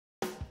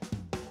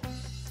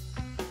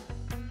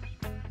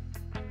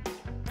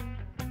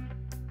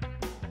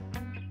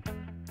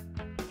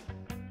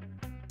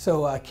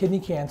So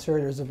kidney cancer,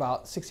 there's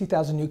about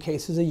 60,000 new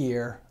cases a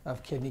year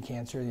of kidney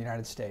cancer in the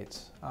United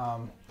States.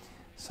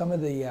 Some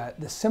of the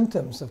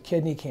symptoms of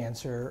kidney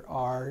cancer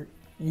are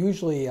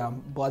usually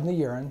blood in the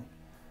urine,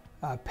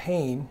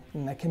 pain,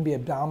 and that can be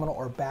abdominal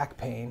or back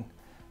pain,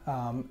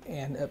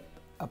 and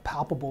a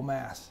palpable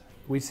mass.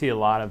 We see a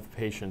lot of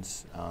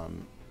patients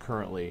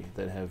currently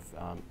that have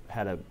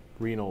had a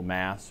renal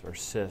mass or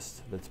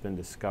cyst that's been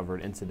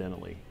discovered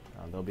incidentally.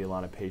 There'll be a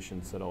lot of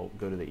patients that'll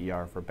go to the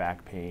ER for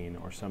back pain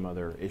or some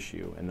other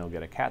issue, and they'll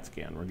get a CAT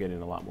scan. We're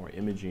getting a lot more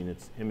imaging.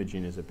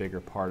 Imaging is a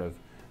bigger part of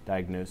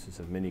diagnosis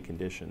of many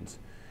conditions.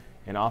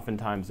 And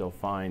oftentimes they'll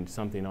find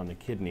something on the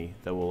kidney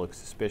that will look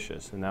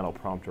suspicious, and that'll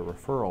prompt a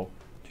referral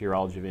to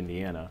Urology of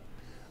Indiana.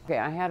 Okay,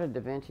 I had a da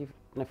Vinci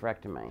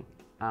nephrectomy.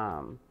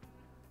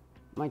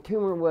 My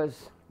tumor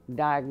was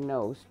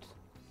diagnosed.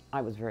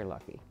 I was very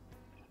lucky.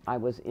 I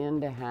was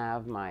in to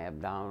have my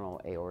abdominal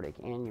aortic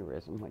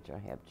aneurysm, which I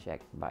have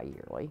checked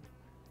bi-yearly.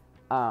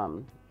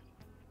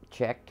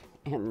 Checked,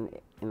 and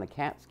in the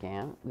CAT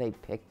scan, they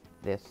picked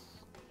this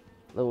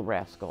little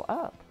rascal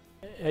up.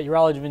 At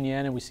Urology of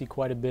Indiana, we see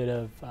quite a bit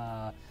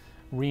of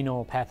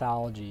renal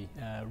pathology.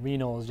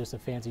 Renal is just a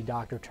fancy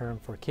doctor term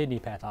for kidney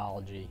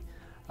pathology,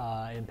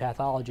 and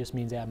pathologist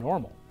means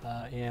abnormal.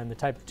 And the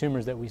type of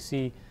tumors that we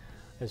see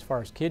as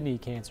far as kidney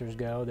cancers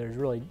go, there's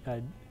really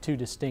two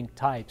distinct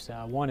types.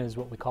 One is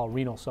what we call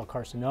renal cell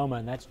carcinoma,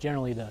 and that's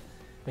generally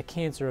the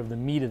cancer of the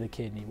meat of the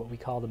kidney, what we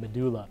call the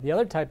medulla. The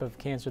other type of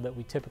cancer that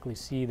we typically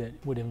see that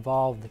would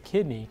involve the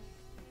kidney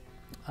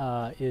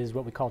is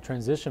what we call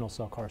transitional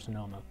cell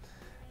carcinoma.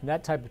 And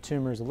that type of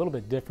tumor is a little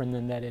bit different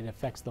than that. It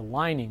affects the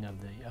lining of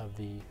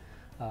the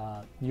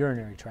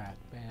urinary tract,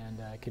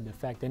 and could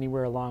affect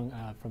anywhere along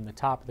from the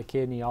top of the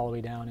kidney all the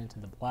way down into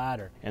the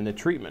bladder. And the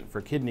treatment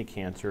for kidney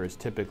cancer is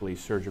typically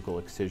surgical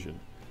excision.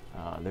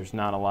 There's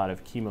not a lot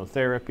of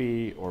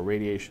chemotherapy or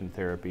radiation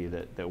therapy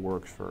that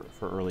works for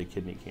early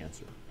kidney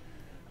cancer.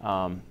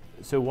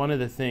 So one of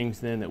the things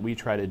then that we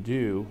try to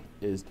do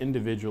is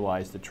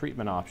individualize the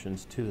treatment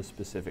options to the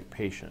specific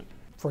patient.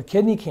 For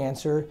kidney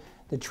cancer,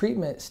 the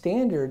treatment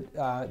standard,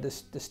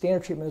 the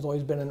standard treatment has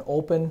always been an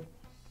open,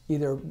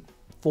 either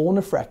full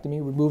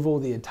nephrectomy, removal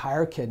of the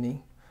entire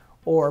kidney,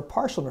 or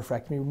partial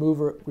nephrectomy,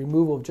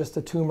 removal of just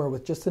a tumor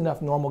with just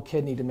enough normal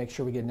kidney to make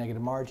sure we get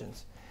negative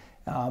margins.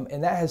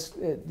 And that has,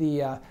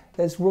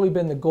 has really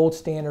been the gold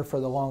standard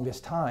for the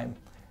longest time.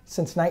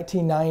 Since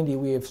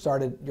 1990,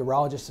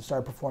 urologists have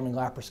started performing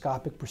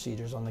laparoscopic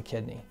procedures on the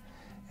kidney.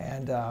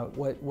 And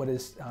what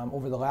is,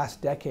 over the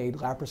last decade,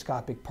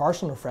 laparoscopic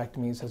partial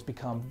nephrectomies has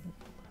become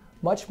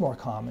much more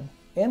common,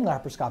 and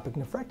laparoscopic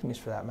nephrectomies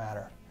for that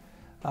matter.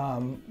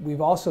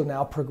 We've also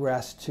now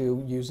progressed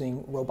to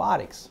using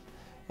robotics.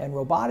 And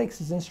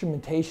robotics is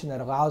instrumentation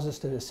that allows us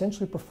to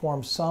essentially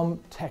perform some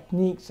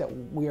techniques that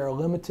we are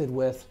limited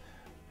with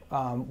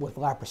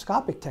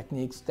laparoscopic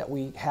techniques that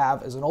we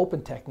have as an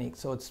open technique.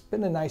 So it's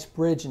been a nice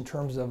bridge in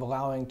terms of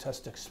allowing us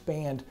to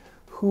expand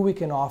who we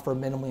can offer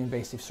minimally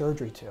invasive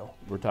surgery to.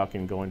 We're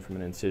talking going from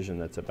an incision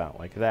that's about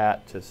like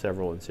that to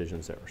several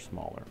incisions that are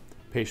smaller.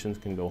 Patients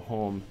can go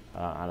home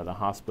out of the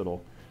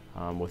hospital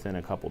within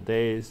a couple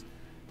days,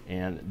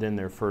 and then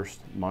their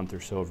first month or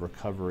so of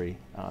recovery,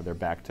 they're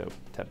back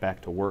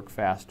to work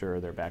faster,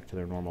 they're back to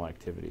their normal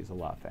activities a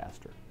lot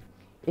faster.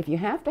 If you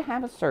have to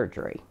have a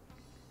surgery,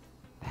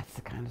 that's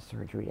the kind of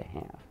surgery to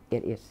have.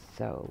 It is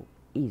so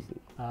easy.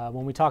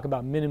 When we talk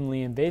about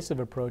minimally invasive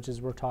approaches,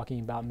 we're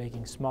talking about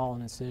making small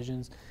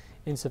incisions,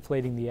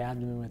 insufflating the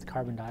abdomen with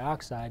carbon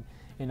dioxide,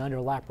 and under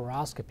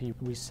laparoscopy,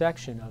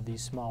 resection of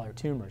these smaller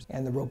tumors.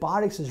 And the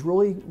robotics has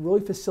really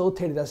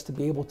facilitated us to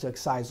be able to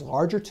excise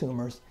larger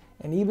tumors,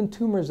 and even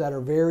tumors that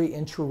are very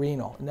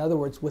intrarenal, in other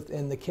words,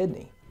 within the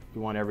kidney.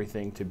 We want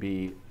everything to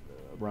be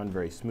run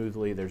very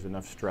smoothly. There's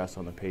enough stress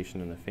on the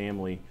patient and the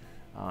family,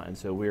 and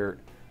so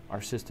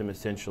our system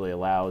essentially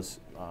allows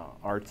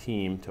our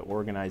team to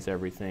organize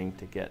everything,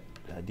 to get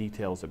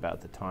details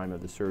about the time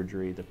of the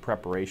surgery, the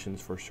preparations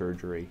for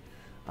surgery,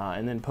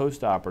 and then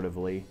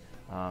post-operatively,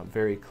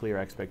 very clear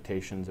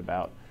expectations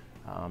about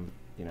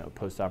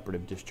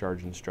post-operative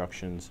discharge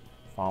instructions,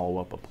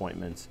 follow-up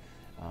appointments,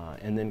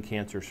 and then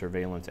cancer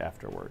surveillance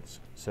afterwards.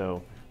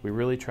 So we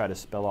really try to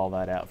spell all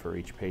that out for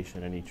each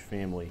patient and each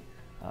family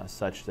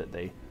such that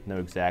they know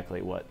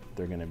exactly what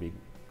they're going to be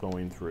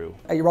going through.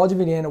 At Urology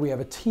of Indiana, we have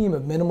a team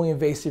of minimally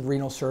invasive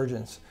renal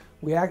surgeons.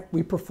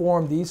 We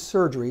perform these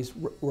surgeries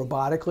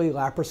robotically,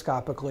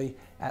 laparoscopically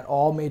at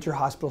all major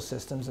hospital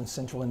systems in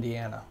central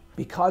Indiana.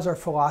 Because our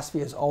philosophy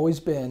has always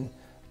been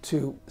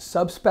to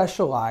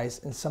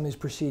subspecialize in some of these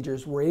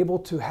procedures, we're able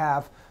to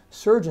have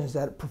surgeons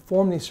that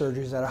perform these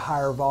surgeries at a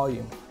higher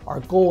volume.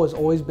 Our goal has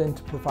always been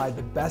to provide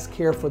the best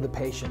care for the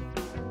patient.